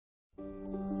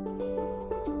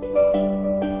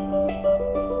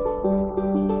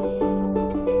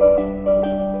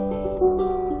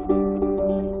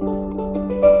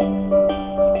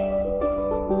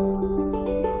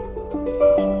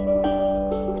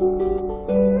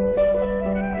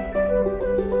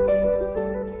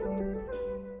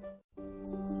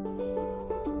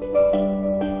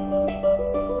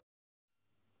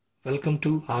welcome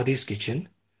to Adi's kitchen.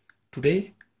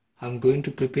 Today I'm going to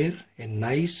prepare a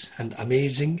nice and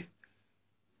amazing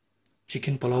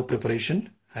chicken pulao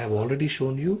preparation. I have already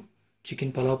shown you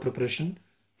chicken pulao preparation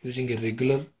using a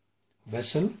regular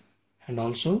vessel and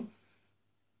also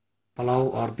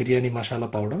pulao or biryani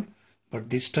masala powder, but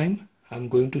this time I'm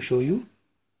going to show you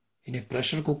in a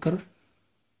pressure cooker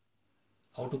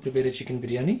how to prepare a chicken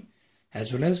biryani,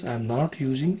 as well as I am not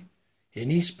using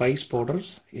any spice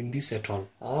powders in this at all.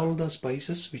 All the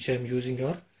spices which I am using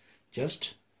are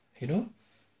just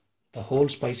the whole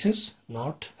spices,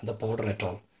 not the powder at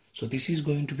all. So this is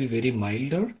going to be very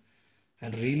milder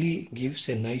and really gives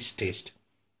a nice taste.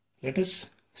 Let us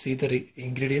see the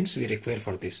ingredients we require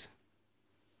for this.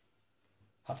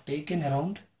 I've taken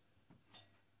around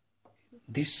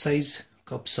this size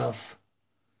cups of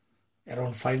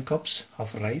around 5 cups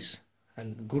of rice,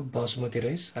 and good basmati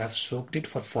rice. I have soaked it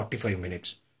for 45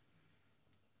 minutes.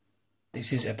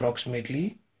 This is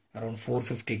approximately around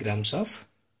 450 grams of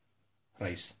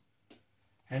rice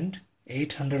and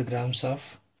 800 grams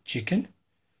of chicken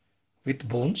with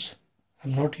bones.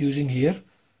 I'm not using here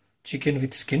chicken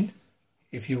with skin.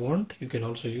 If you want, you can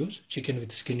also use chicken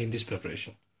with skin in this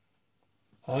preparation.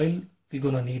 Oil, we're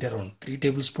gonna need around 3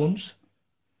 tablespoons.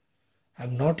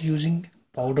 I'm not using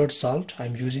powdered salt,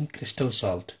 I'm using crystal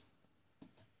salt.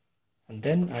 And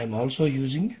then I'm also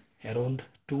using around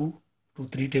 2 to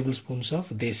 3 tablespoons of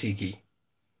desi ghee.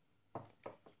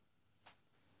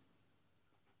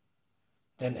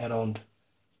 Then around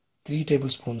 3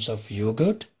 tablespoons of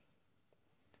yogurt,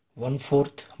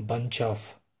 1/4 bunch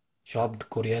of chopped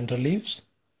coriander leaves,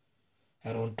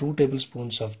 around 2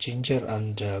 tablespoons of ginger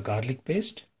and garlic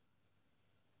paste,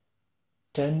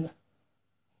 10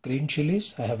 green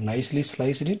chillies. I have nicely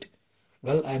sliced it.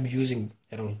 Well, I'm using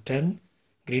around 10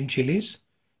 green chillies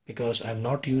because I'm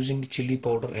not using chili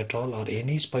powder at all or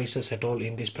any spices at all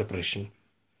in this preparation.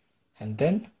 And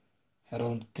then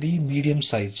around 3 medium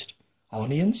sized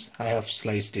onions, I have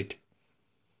sliced it.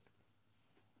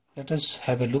 Let us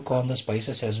have a look on the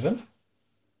spices as well.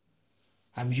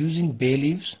 I'm using bay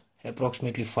leaves,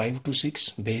 approximately 5 to 6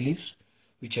 bay leaves,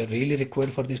 which are really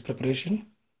required for this preparation,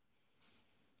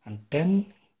 and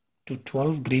 10 to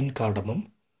 12 green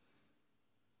cardamom,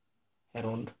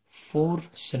 around 4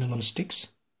 cinnamon sticks,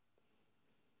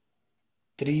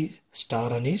 3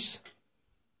 star anise,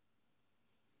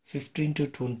 15 to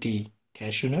 20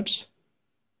 cashew nuts,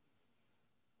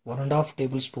 1.5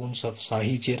 tablespoons of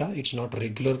sahi jeera. It's not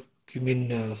regular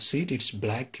cumin seed, it's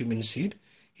black cumin seed.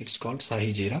 It's called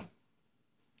sahi jeera.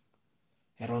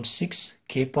 Around 6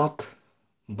 kapok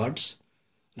buds,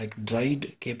 like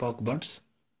dried kapok buds,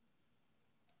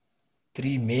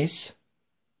 3 mace,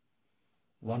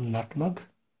 1 nutmeg,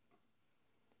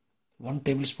 1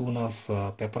 tablespoon of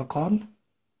peppercorn,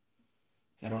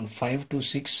 around 5 to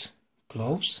 6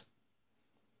 cloves.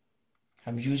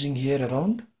 I'm using here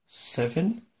around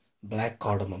 7 black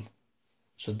cardamom.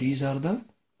 So these are the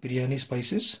biryani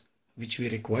spices which we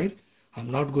require. I'm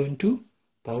not going to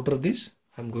powder this,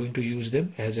 I'm going to use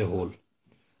them as a whole.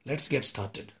 Let's get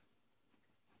started.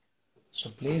 So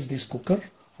place this cooker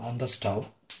on the stove.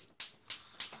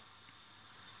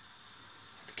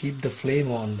 Keep the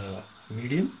flame on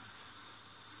medium.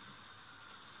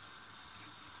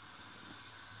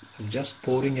 I'm just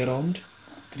pouring around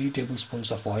 3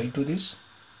 tablespoons of oil to this.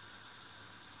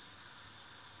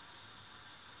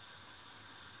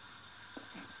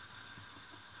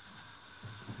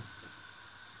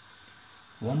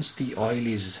 Once the oil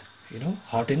is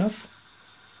hot enough,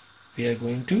 we are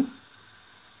going to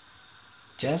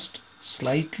just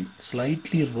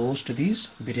slightly roast these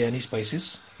biryani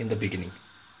spices in the beginning.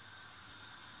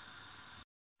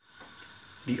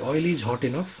 The oil is hot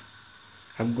enough.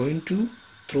 I'm going to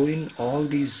throw in all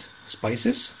these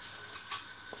spices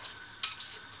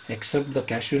except the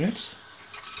cashew nuts.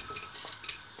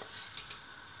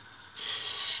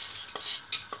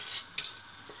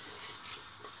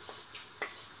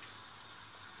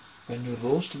 When you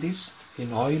roast this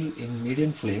in oil in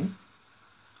medium flame,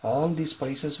 all these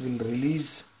spices will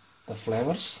release the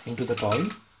flavors into the oil.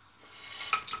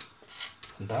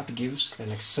 That gives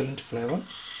an excellent flavor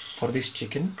for this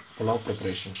chicken pulao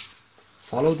preparation.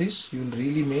 Follow this, you will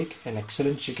really make an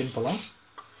excellent chicken pulao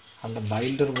and a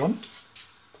milder one.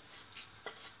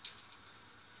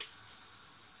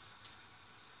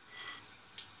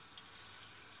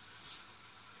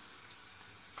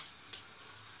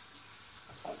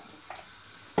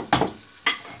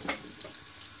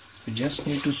 You just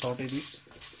need to saute this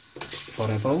for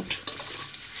about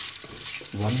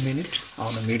 1 minute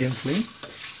on a medium flame.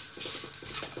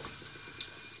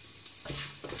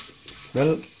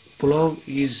 Well, pulao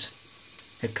is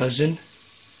a cousin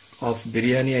of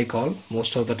biryani I call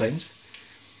most of the times.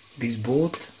 These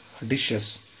both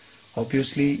dishes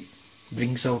obviously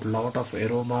brings out lot of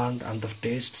aroma, and the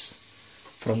tastes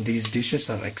from these dishes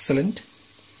are excellent.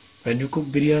 When you cook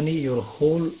biryani, your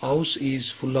whole house is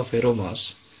full of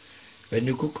aromas. When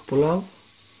you cook pulao,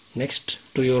 next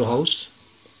to your house,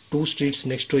 2 streets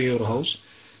next to your house,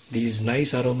 these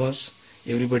nice aromas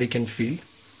everybody can feel.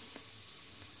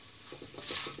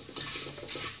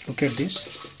 Look at this.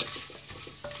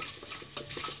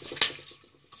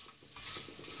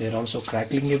 They are also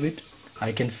crackling a bit.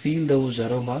 I can feel those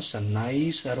aromas, and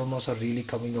nice aromas are really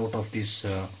coming out of this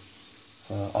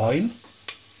oil.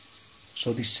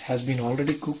 So this has been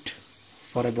already cooked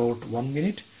for about 1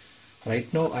 minute.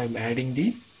 Right now I am adding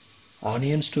the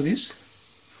onions to this.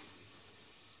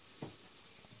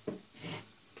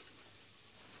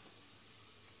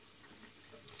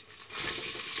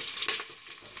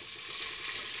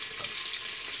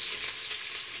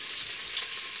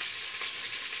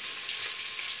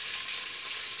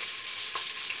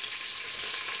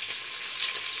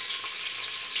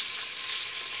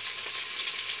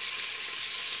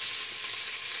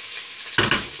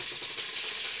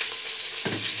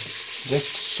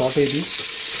 Just saute this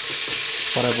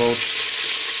for about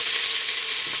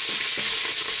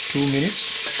 2 minutes.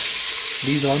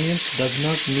 These onions does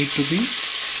not need to be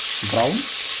brown,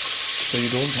 so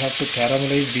you don't have to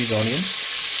caramelize these onions.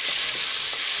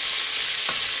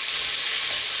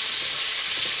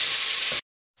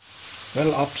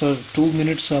 Well, after 2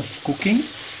 minutes of cooking,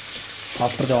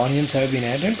 after the onions have been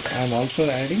added, I am also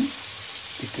adding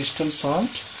the crystal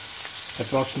salt,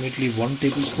 approximately 1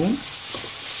 tablespoon.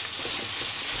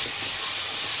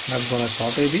 I'm gonna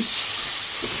saute this.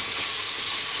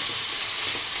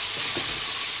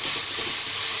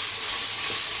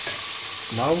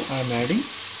 Now I'm adding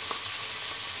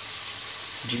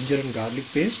ginger and garlic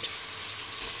paste,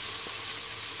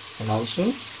 and also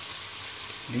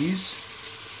these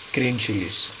green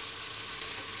chillies.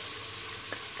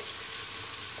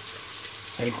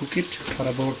 I'll cook it for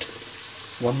about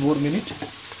 1 more minute,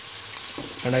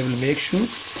 and I will make sure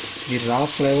the raw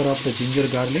flavor of the ginger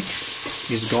garlic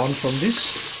is gone from this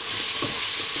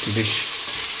dish.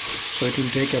 So it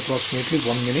will take approximately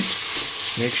 1 minute.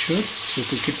 Make sure you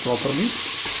cook it properly.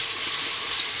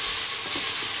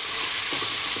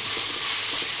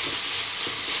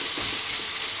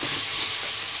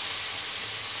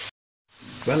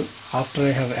 Well, after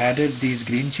I have added these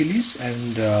green chilies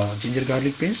and ginger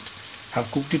garlic paste, I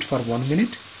have cooked it for 1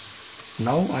 minute.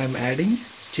 Now I am adding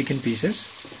chicken pieces.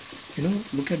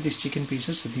 Look at these chicken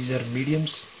pieces. These are medium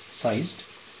sized.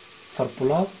 For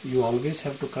pulao, you always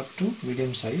have to cut to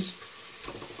medium size,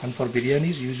 and for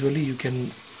biryanis usually you can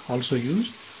also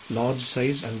use large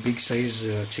size and big size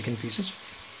chicken pieces.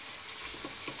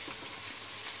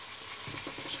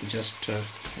 So just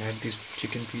add these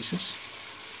chicken pieces.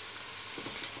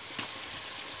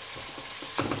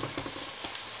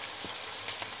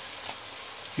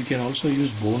 You can also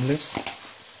use boneless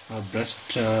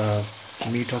breast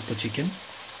meat of the chicken,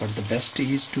 but the best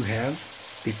is to have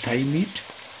the thigh meat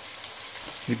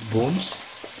with bones.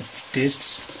 It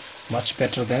tastes much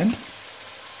better than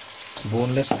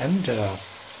boneless and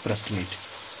breast meat.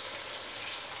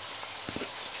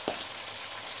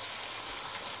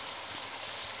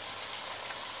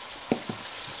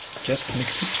 Just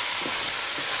mix it.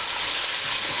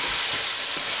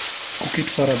 Cook it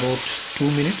for about 2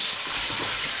 minutes.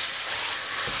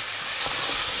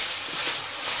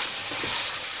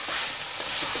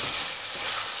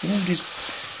 It is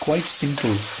quite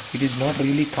simple. It is not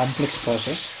really complex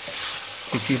process.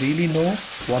 If you really know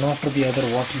one after the other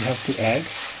what you have to add,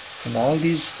 and all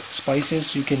these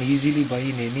spices you can easily buy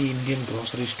in any Indian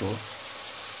grocery store,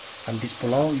 and this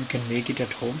pulao you can make it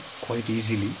at home quite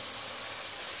easily.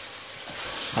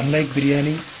 Unlike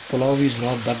biryani, pulao is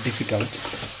not that difficult.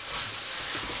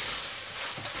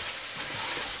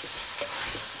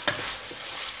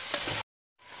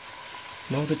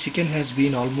 Now the chicken has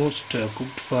been almost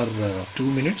cooked for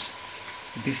 2 minutes.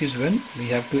 This is when we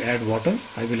have to add water.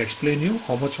 I will explain you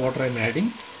how much water I am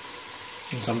adding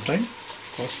in some time.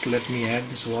 First let me add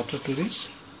this water to this.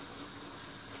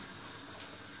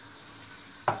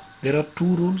 There are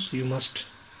 2 rules you must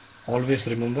always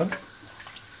remember.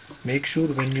 Make sure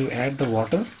when you add the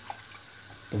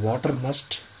water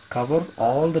must cover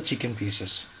all the chicken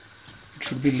pieces. It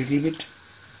should be little bit,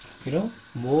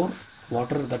 more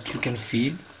water that you can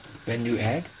feel when you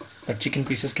add. The chicken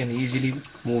pieces can easily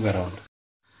move around.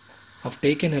 I've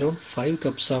taken around 5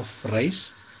 cups of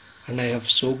rice and I have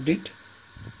soaked it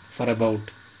for about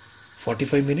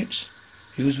 45 minutes.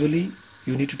 Usually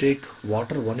you need to take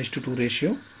water 1:2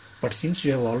 ratio. But since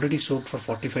you have already soaked for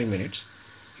 45 minutes,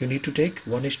 you need to take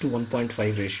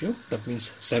 1:1.5 ratio. That means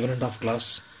 7.5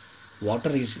 glass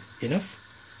water is enough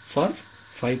for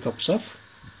 5 cups of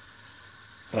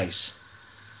rice.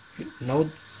 Now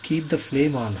keep the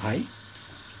flame on high.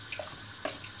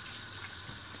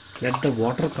 Let the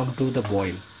water come to the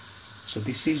boil. So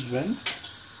this is when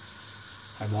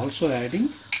I'm also adding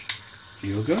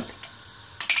yogurt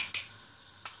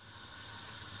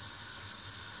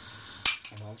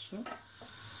and also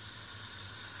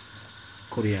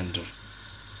coriander.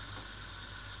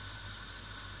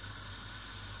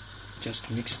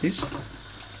 Just mix this.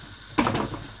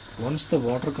 Once the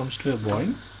water comes to a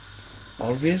boil,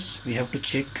 always we have to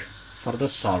check for the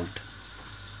salt.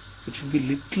 It should be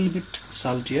little bit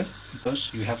saltier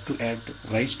because you have to add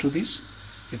rice to this.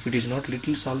 If it is not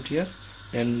little saltier,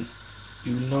 then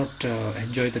you will not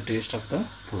enjoy the taste of the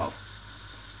pulao.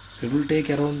 So it will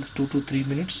take around 2 to 3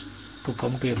 minutes to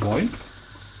come to a boil.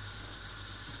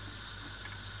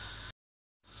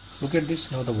 Look at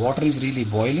this. Now the water is really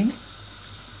boiling.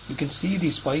 You can see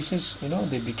the spices,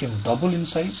 they became double in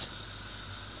size.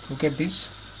 Look at this.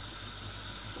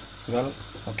 Well,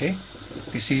 okay,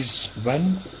 this is when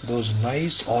those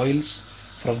nice oils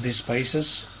from these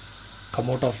spices come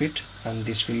out of it, and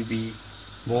this will be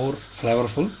more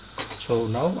flavorful. So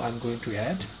now I'm going to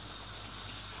add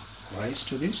rice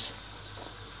to this.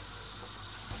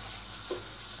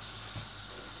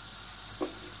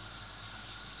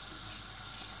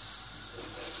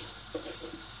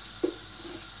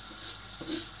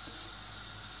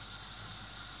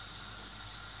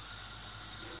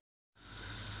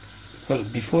 Well,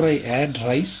 before I add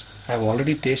rice, I have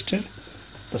already tasted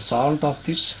the salt of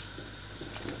this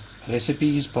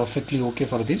recipe is perfectly okay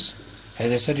for this.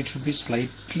 As I said, it should be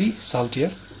slightly saltier.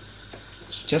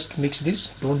 So just mix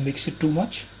this, don't mix it too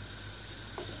much.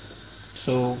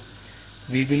 So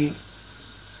we will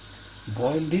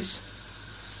boil this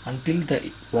until the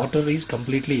water is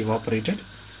completely evaporated,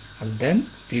 and then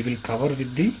we will cover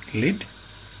with the lid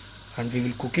and we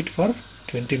will cook it for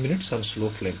 20 minutes on slow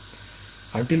flame.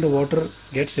 Until the water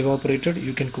gets evaporated,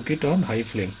 you can cook it on high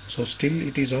flame. So still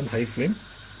it is on high flame.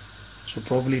 So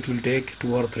probably it will take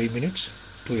 2 or 3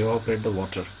 minutes to evaporate the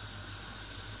water.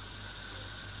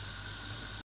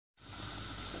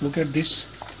 Look at this.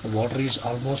 The water is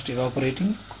almost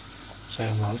evaporating. So I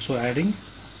am also adding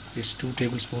these 2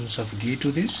 tablespoons of ghee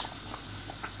to this.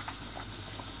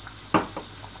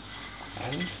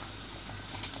 And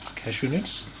cashew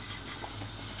nuts.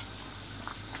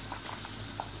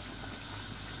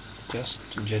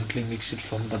 Just gently mix it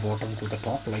from the bottom to the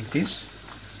top like this.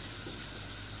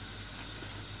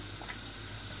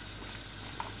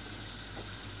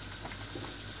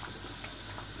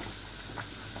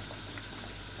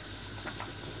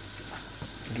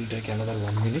 It will take another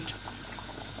 1 minute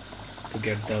to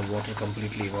get the water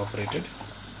completely evaporated.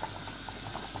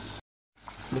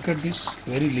 Look at this,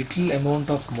 very little amount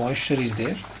of moisture is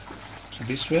there. So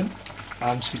this one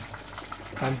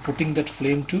I'm putting that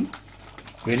flame to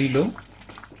very low.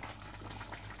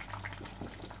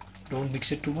 Don't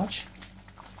mix it too much.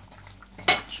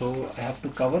 So I have to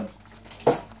cover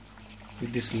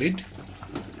with this lid.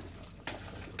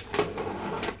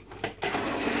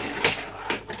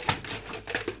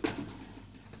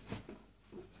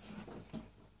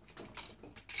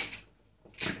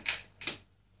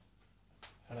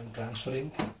 And I'm transferring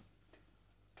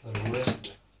to the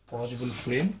lowest possible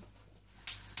flame.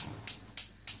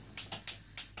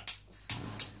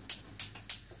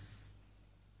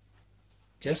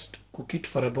 Just cook it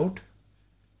for about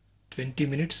 20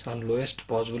 minutes on lowest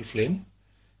possible flame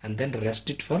and then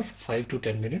rest it for 5 to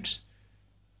 10 minutes.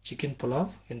 Chicken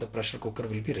pulao in the pressure cooker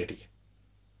will be ready.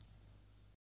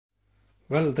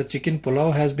 Well, the chicken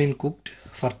pulao has been cooked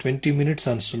for 20 minutes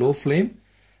on slow flame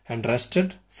and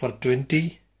rested for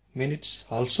 20 minutes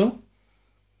also.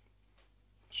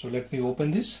 So let me open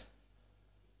this.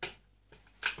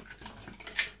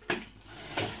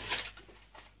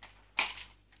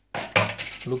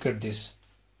 Look at this.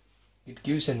 It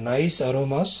gives a nice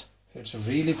aromas. It's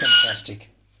really fantastic.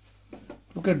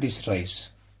 Look at this rice.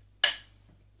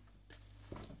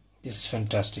 This is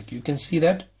fantastic. You can see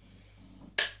that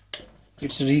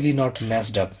it's really not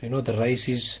messed up. The rice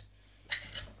is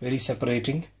very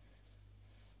separating.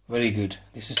 Very good.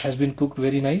 This has been cooked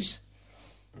very nice.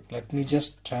 Let me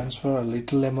just transfer a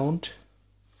little amount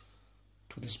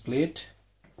to this plate.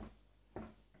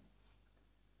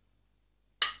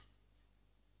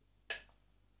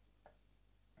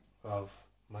 Wow,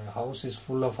 my house is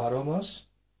full of aromas,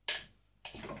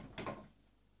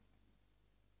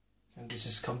 and this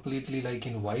is completely like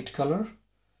in white color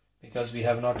because we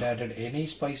have not added any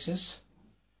spices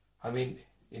I mean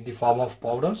in the form of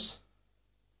powders.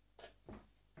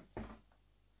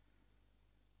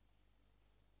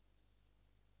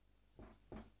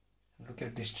 Look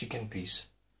at this chicken piece.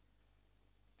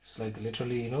 It's like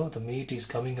literally, the meat is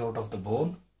coming out of the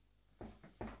bone.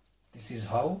 This is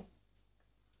how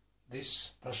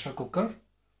this pressure cooker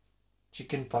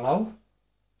chicken pulao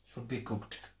should be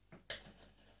cooked.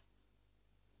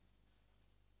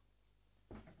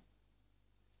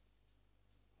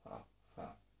 Wow,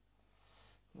 wow.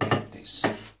 Look at this.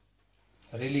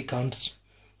 I really can't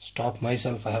stop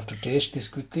myself. I have to taste this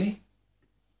quickly.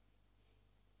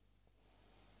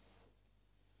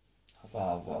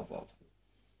 Wow, wow, wow.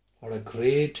 What a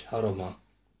great aroma.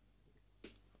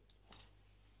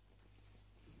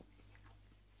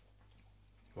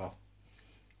 Wow.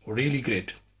 Really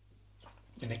great.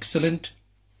 An excellent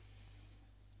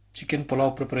chicken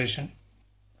pulao preparation.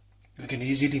 You can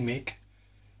easily make.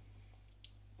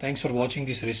 Thanks for watching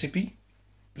this recipe.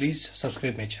 Please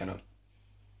subscribe my channel.